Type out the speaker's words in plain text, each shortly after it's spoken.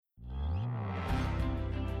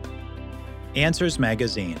Answers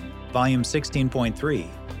Magazine, Volume 16.3,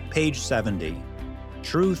 page 70.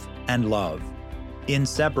 Truth and Love,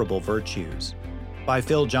 Inseparable Virtues, by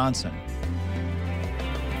Phil Johnson.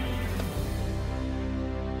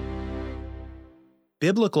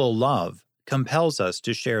 Biblical love compels us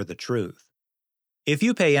to share the truth. If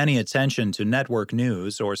you pay any attention to network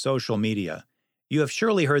news or social media, you have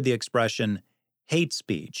surely heard the expression hate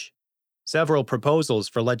speech. Several proposals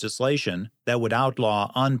for legislation that would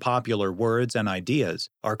outlaw unpopular words and ideas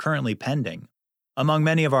are currently pending. Among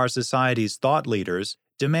many of our society's thought leaders,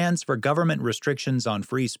 demands for government restrictions on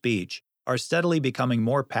free speech are steadily becoming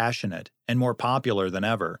more passionate and more popular than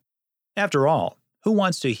ever. After all, who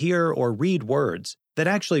wants to hear or read words that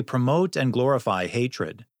actually promote and glorify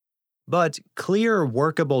hatred? But clear,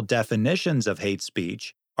 workable definitions of hate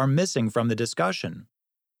speech are missing from the discussion.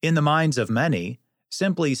 In the minds of many,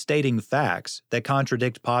 simply stating facts that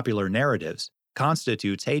contradict popular narratives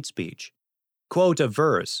constitutes hate speech. Quote a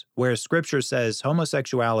verse where Scripture says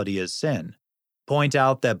homosexuality is sin. Point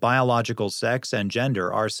out that biological sex and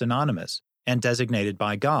gender are synonymous and designated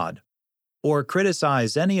by God. Or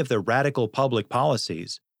criticize any of the radical public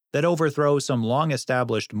policies that overthrow some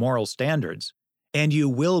long-established moral standards, and you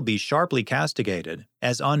will be sharply castigated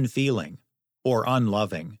as unfeeling or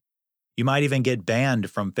unloving. You might even get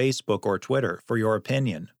banned from Facebook or Twitter for your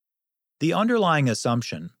opinion. The underlying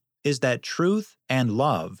assumption is that truth and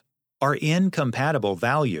love are incompatible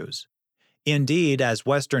values. Indeed, as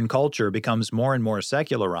Western culture becomes more and more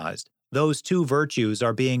secularized, those two virtues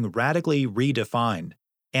are being radically redefined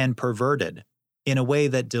and perverted in a way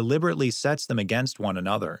that deliberately sets them against one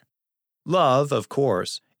another. Love, of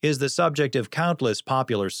course, is the subject of countless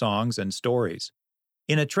popular songs and stories.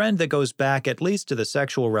 In a trend that goes back at least to the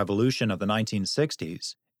sexual revolution of the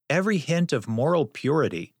 1960s, every hint of moral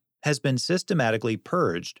purity has been systematically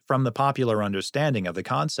purged from the popular understanding of the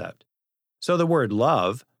concept. So the word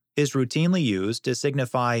love is routinely used to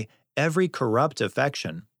signify every corrupt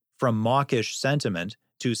affection, from mawkish sentiment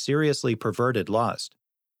to seriously perverted lust.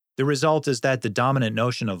 The result is that the dominant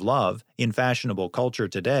notion of love in fashionable culture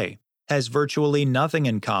today has virtually nothing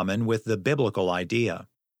in common with the biblical idea.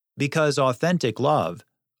 Because authentic love,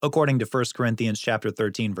 according to 1 Corinthians chapter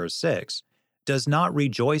 13, verse 6, does not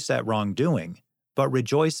rejoice at wrongdoing, but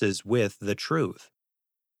rejoices with the truth.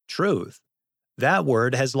 Truth. That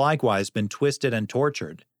word has likewise been twisted and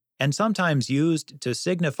tortured, and sometimes used to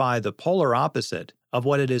signify the polar opposite of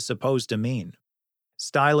what it is supposed to mean.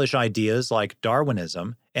 Stylish ideas like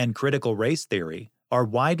Darwinism and critical race theory are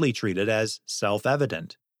widely treated as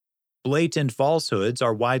self-evident. Blatant falsehoods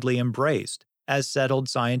are widely embraced as settled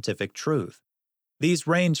scientific truth. These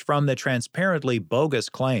range from the transparently bogus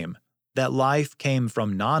claim that life came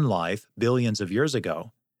from non-life billions of years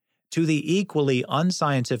ago, to the equally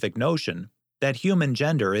unscientific notion that human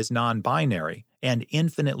gender is non-binary and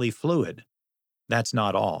infinitely fluid. That's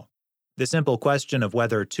not all. The simple question of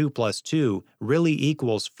whether 2 plus 2 really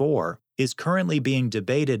equals 4 is currently being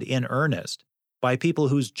debated in earnest by people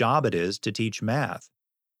whose job it is to teach math.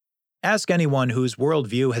 Ask anyone whose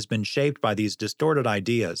worldview has been shaped by these distorted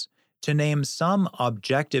ideas to name some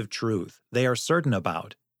objective truth they are certain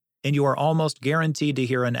about, and you are almost guaranteed to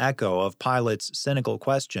hear an echo of Pilate's cynical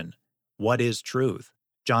question, "What is truth?"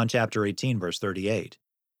 John chapter 18, verse 38.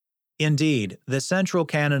 Indeed, the central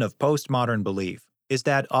canon of postmodern belief is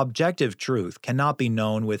that objective truth cannot be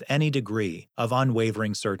known with any degree of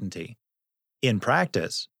unwavering certainty. In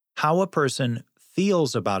practice, how a person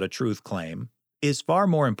feels about a truth claim is far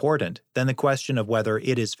more important than the question of whether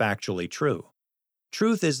it is factually true.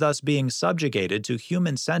 Truth is thus being subjugated to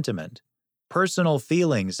human sentiment. Personal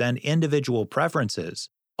feelings and individual preferences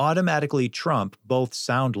automatically trump both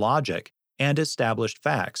sound logic and established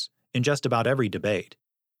facts in just about every debate.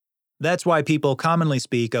 That's why people commonly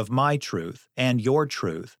speak of my truth and your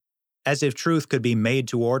truth, as if truth could be made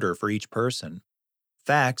to order for each person.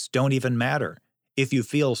 Facts don't even matter if you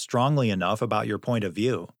feel strongly enough about your point of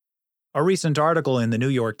view. A recent article in the New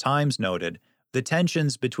York Times noted the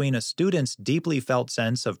tensions between a student's deeply felt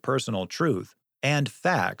sense of personal truth and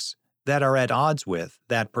facts that are at odds with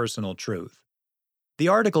that personal truth. The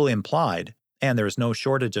article implied, and there's no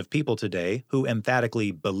shortage of people today who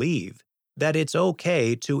emphatically believe, that it's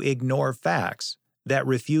okay to ignore facts that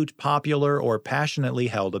refute popular or passionately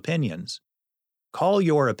held opinions. Call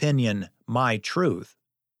your opinion my truth,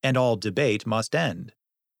 and all debate must end.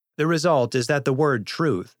 The result is that the word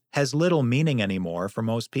truth has little meaning anymore for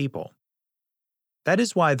most people. That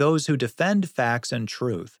is why those who defend facts and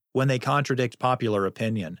truth when they contradict popular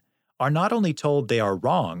opinion are not only told they are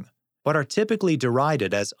wrong, but are typically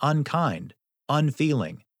derided as unkind,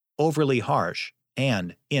 unfeeling, overly harsh,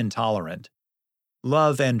 and intolerant.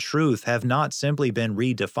 Love and truth have not simply been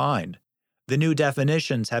redefined. The new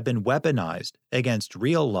definitions have been weaponized against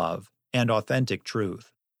real love and authentic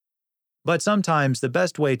truth. But sometimes the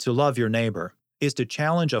best way to love your neighbor is to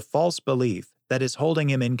challenge a false belief that is holding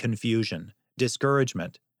him in confusion,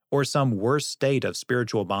 discouragement, or some worse state of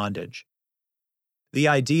spiritual bondage. The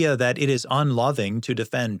idea that it is unloving to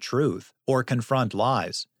defend truth or confront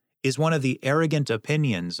lies is one of the arrogant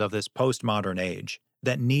opinions of this postmodern age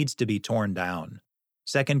that needs to be torn down.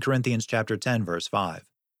 2 Corinthians chapter 10, verse 5.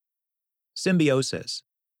 Symbiosis.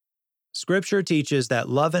 Scripture teaches that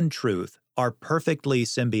love and truth are perfectly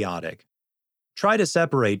symbiotic. Try to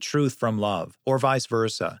separate truth from love, or vice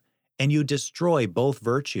versa, and you destroy both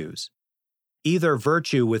virtues. Either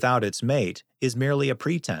virtue without its mate is merely a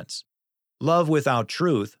pretense. Love without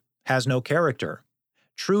truth has no character.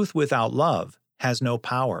 Truth without love has no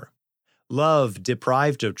power. Love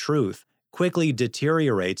deprived of truth quickly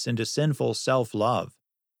deteriorates into sinful self-love.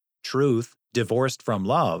 Truth, divorced from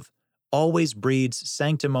love, always breeds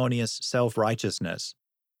sanctimonious self-righteousness.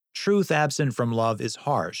 Truth absent from love is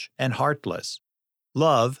harsh and heartless.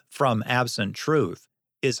 Love from absent truth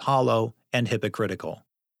is hollow and hypocritical.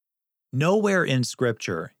 Nowhere in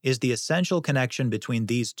Scripture is the essential connection between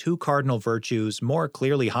these two cardinal virtues more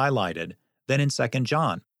clearly highlighted than in 2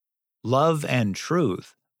 John. Love and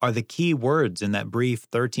truth are the key words in that brief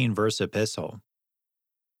 13-verse epistle.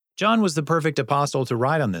 John was the perfect apostle to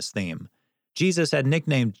write on this theme. Jesus had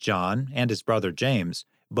nicknamed John and his brother James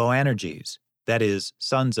Boanerges, that is,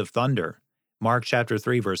 sons of thunder, Mark chapter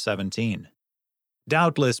 3, verse 17.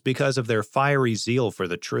 Doubtless because of their fiery zeal for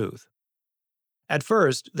the truth. At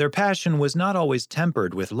first, their passion was not always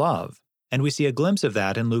tempered with love, and we see a glimpse of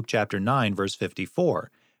that in Luke chapter 9, verse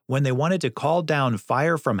 54, when they wanted to call down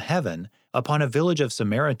fire from heaven upon a village of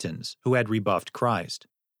Samaritans who had rebuffed Christ.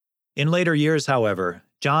 In later years, however,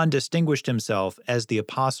 John distinguished himself as the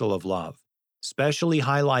apostle of love, specially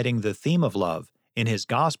highlighting the theme of love in his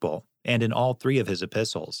gospel and in all three of his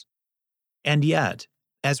epistles. And yet,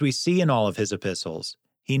 as we see in all of his epistles,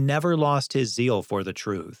 he never lost his zeal for the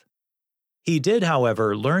truth. He did,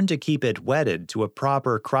 however, learn to keep it wedded to a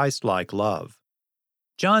proper Christ-like love.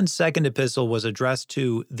 John's second epistle was addressed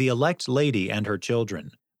to the elect lady and her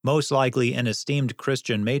children, most likely an esteemed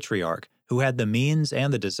Christian matriarch who had the means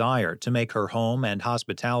and the desire to make her home and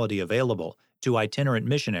hospitality available to itinerant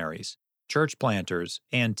missionaries, church planters,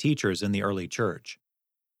 and teachers in the early church.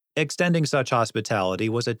 Extending such hospitality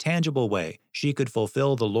was a tangible way she could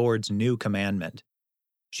fulfill the Lord's new commandment.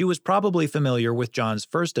 She was probably familiar with John's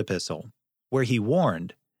first epistle, where he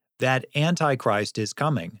warned that Antichrist is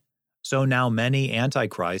coming, so now many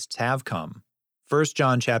Antichrists have come. 1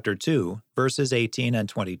 John chapter 2, verses 18 and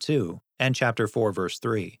 22, and chapter 4, verse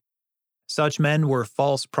 3. Such men were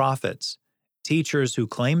false prophets, teachers who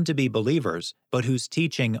claimed to be believers, but whose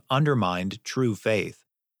teaching undermined true faith.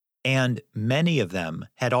 And many of them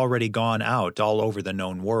had already gone out all over the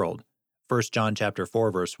known world. 1 John chapter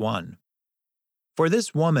 4, verse 1. For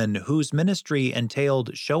this woman whose ministry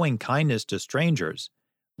entailed showing kindness to strangers,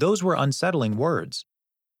 those were unsettling words.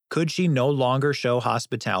 Could she no longer show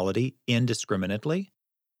hospitality indiscriminately?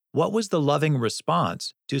 What was the loving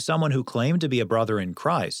response to someone who claimed to be a brother in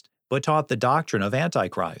Christ, but taught the doctrine of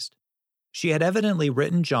Antichrist? She had evidently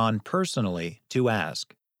written John personally to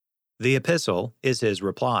ask. The epistle is his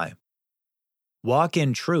reply. Walk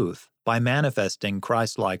in truth by manifesting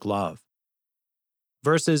Christ-like love.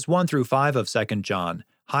 Verses 1 through 5 of 2 John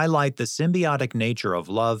highlight the symbiotic nature of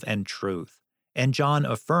love and truth, and John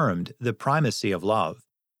affirmed the primacy of love.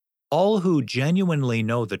 All who genuinely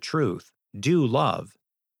know the truth do love.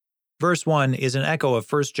 Verse 1 is an echo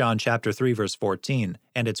of 1 John chapter 3, verse 14,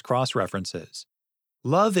 and its cross-references.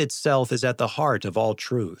 Love itself is at the heart of all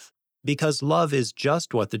truth, because love is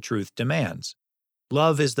just what the truth demands.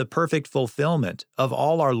 Love is the perfect fulfillment of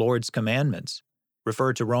all our Lord's commandments.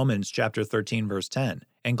 Refer to Romans chapter 13, verse 10,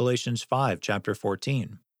 and Galatians 5, chapter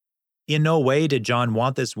 14. In no way did John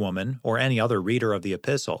want this woman, or any other reader of the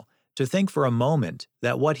epistle, to think for a moment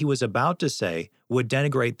that what he was about to say would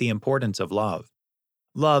denigrate the importance of love.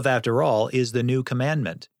 Love, after all, is the new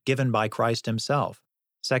commandment given by Christ himself.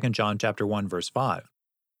 2 John chapter 1, verse 5.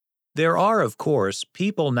 There are, of course,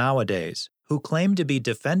 people nowadays who claim to be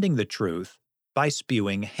defending the truth by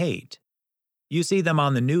spewing hate. You see them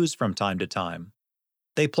on the news from time to time.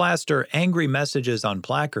 They plaster angry messages on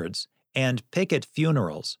placards and picket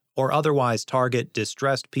funerals or otherwise target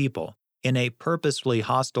distressed people in a purposefully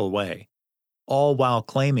hostile way, all while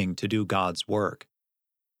claiming to do God's work.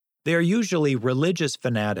 They are usually religious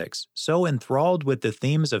fanatics so enthralled with the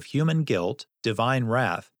themes of human guilt, divine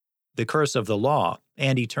wrath, the curse of the law,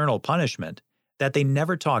 and eternal punishment that they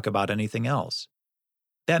never talk about anything else.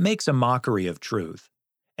 that makes a mockery of truth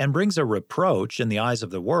and brings a reproach in the eyes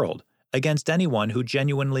of the world against anyone who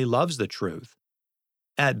genuinely loves the truth.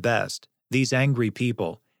 At best, these angry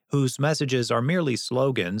people, whose messages are merely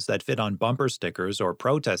slogans that fit on bumper stickers or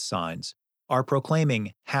protest signs, are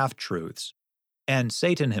proclaiming half-truths. And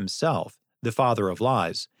Satan himself, the father of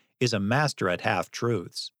lies, is a master at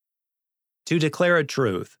half-truths. To declare a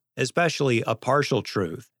truth, especially a partial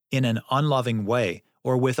truth, in an unloving way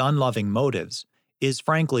or with unloving motives, is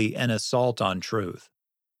frankly an assault on truth.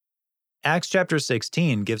 Acts chapter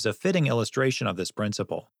 16 gives a fitting illustration of this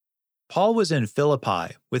principle. Paul was in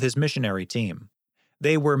Philippi with his missionary team.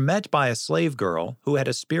 They were met by a slave girl who had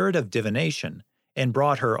a spirit of divination and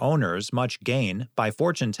brought her owners much gain by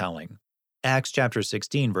fortune-telling. Acts chapter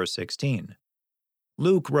 16, verse 16.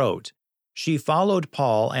 Luke wrote, "She followed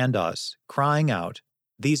Paul and us, crying out,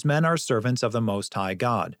 'These men are servants of the Most High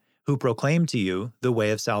God, who proclaim to you the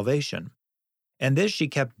way of salvation.' And this she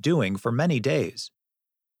kept doing for many days."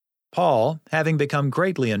 Paul, having become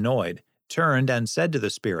greatly annoyed, turned and said to the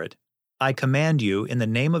spirit, "I command you in the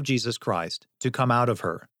name of Jesus Christ to come out of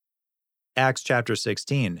her." Acts chapter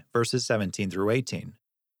 16, verses 17 through 18.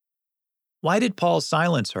 Why did Paul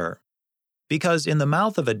silence her? Because in the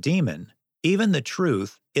mouth of a demon, even the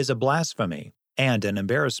truth is a blasphemy and an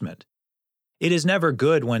embarrassment. It is never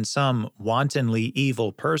good when some wantonly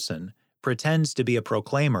evil person pretends to be a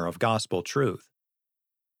proclaimer of gospel truth.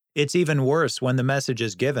 It's even worse when the message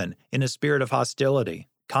is given in a spirit of hostility,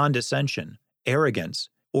 condescension, arrogance,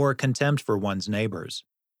 or contempt for one's neighbors.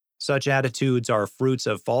 Such attitudes are fruits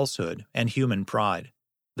of falsehood and human pride.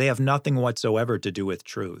 They have nothing whatsoever to do with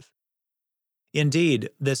truth. Indeed,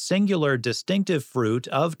 the singular distinctive fruit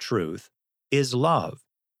of truth is love.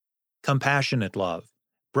 Compassionate love,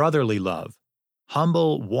 brotherly love,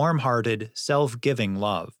 humble, warm-hearted, self-giving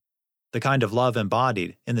love, the kind of love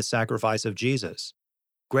embodied in the sacrifice of Jesus.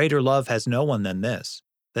 Greater love has no one than this,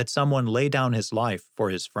 that someone lay down his life for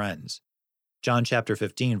his friends. John chapter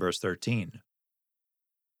 15, verse 13.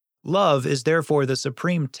 Love is therefore the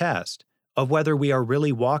supreme test of whether we are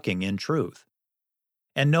really walking in truth.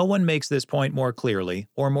 And no one makes this point more clearly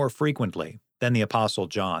or more frequently than the Apostle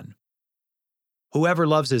John. Whoever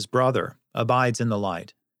loves his brother abides in the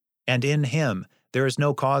light, and in him there is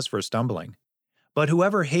no cause for stumbling. But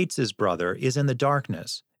whoever hates his brother is in the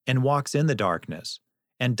darkness and walks in the darkness,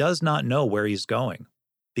 and does not know where he is going,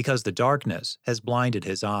 because the darkness has blinded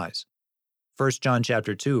his eyes. 1 John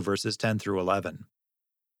chapter 2, verses 10 through 11.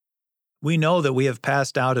 We know that we have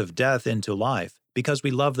passed out of death into life because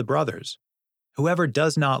we love the brothers. Whoever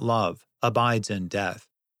does not love abides in death.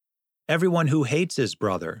 Everyone who hates his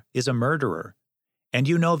brother is a murderer, and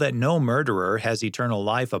you know that no murderer has eternal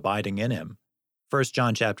life abiding in him. 1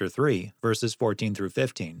 John chapter 3, verses 14 through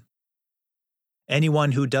 15.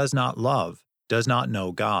 Anyone who does not love does not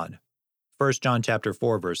know God. 1 John chapter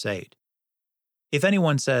 4, verse 8. If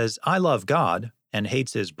anyone says, "I love God," and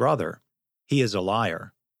hates his brother, he is a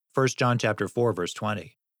liar. 1 John chapter 4, verse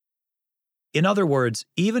 20. In other words,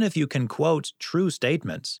 even if you can quote true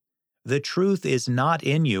statements, the truth is not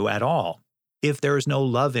in you at all if there is no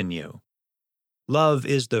love in you. Love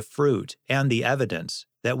is the fruit and the evidence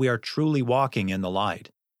that we are truly walking in the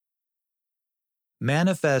light.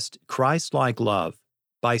 Manifest Christ-like love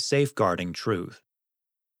by safeguarding truth.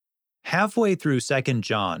 Halfway through 2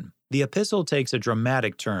 John, the epistle takes a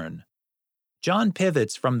dramatic turn. John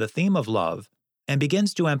pivots from the theme of love and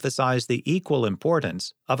begins to emphasize the equal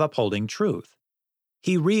importance of upholding truth.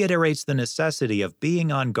 He reiterates the necessity of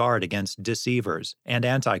being on guard against deceivers and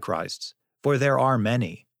antichrists, for there are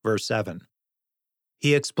many, verse 7.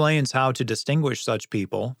 He explains how to distinguish such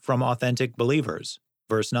people from authentic believers,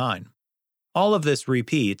 verse 9. All of this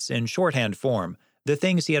repeats, in shorthand form, the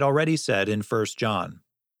things he had already said in 1 John.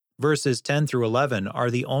 Verses 10 through 11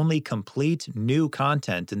 are the only complete new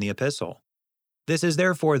content in the epistle. This is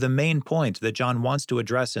therefore the main point that John wants to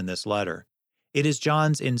address in this letter. It is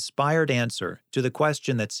John's inspired answer to the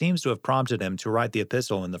question that seems to have prompted him to write the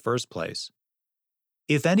epistle in the first place.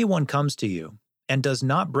 If anyone comes to you and does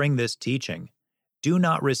not bring this teaching, do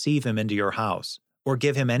not receive him into your house or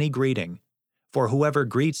give him any greeting, for whoever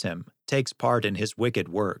greets him takes part in his wicked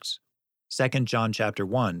works. 2 John chapter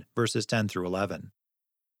 1, verses 10 through 11.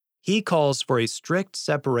 He calls for a strict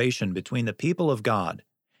separation between the people of God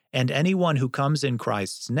and anyone who comes in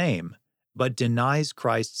Christ's name, but denies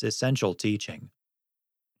Christ's essential teaching.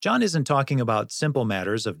 John isn't talking about simple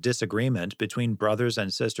matters of disagreement between brothers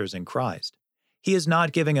and sisters in Christ. He is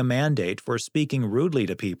not giving a mandate for speaking rudely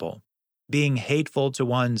to people, being hateful to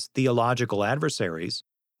one's theological adversaries,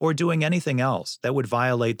 or doing anything else that would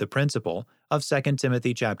violate the principle of 2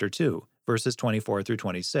 Timothy chapter 2, verses 24 through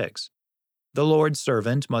 26. The Lord's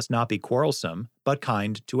servant must not be quarrelsome, but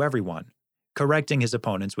kind to everyone, correcting his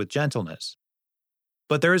opponents with gentleness.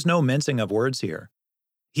 But there is no mincing of words here.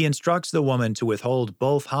 He instructs the woman to withhold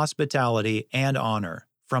both hospitality and honor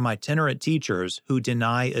from itinerant teachers who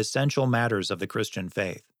deny essential matters of the Christian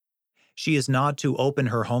faith. She is not to open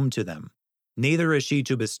her home to them, neither is she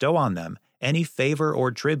to bestow on them any favor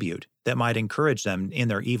or tribute that might encourage them in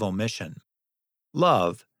their evil mission.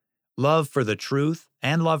 Love for the truth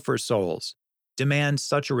and love for souls, demands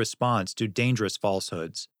such a response to dangerous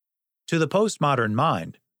falsehoods. To the postmodern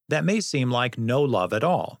mind, that may seem like no love at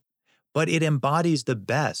all, but it embodies the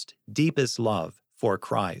best, deepest love for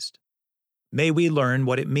Christ. May we learn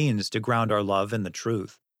what it means to ground our love in the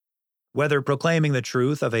truth. Whether proclaiming the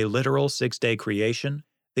truth of a literal six-day creation,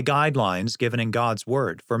 the guidelines given in God's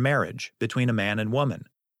Word for marriage between a man and woman,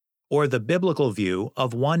 or the biblical view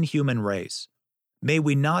of one human race, may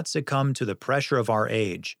we not succumb to the pressure of our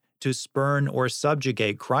age to spurn or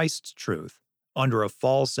subjugate Christ's truth under a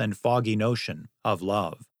false and foggy notion of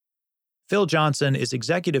love. Phil Johnson is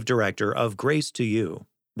Executive Director of Grace to You,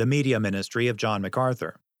 the media ministry of John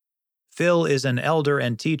MacArthur. Phil is an elder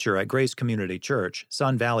and teacher at Grace Community Church,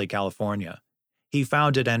 Sun Valley, California. He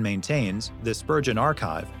founded and maintains the Spurgeon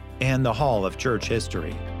Archive and the Hall of Church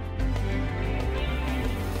History.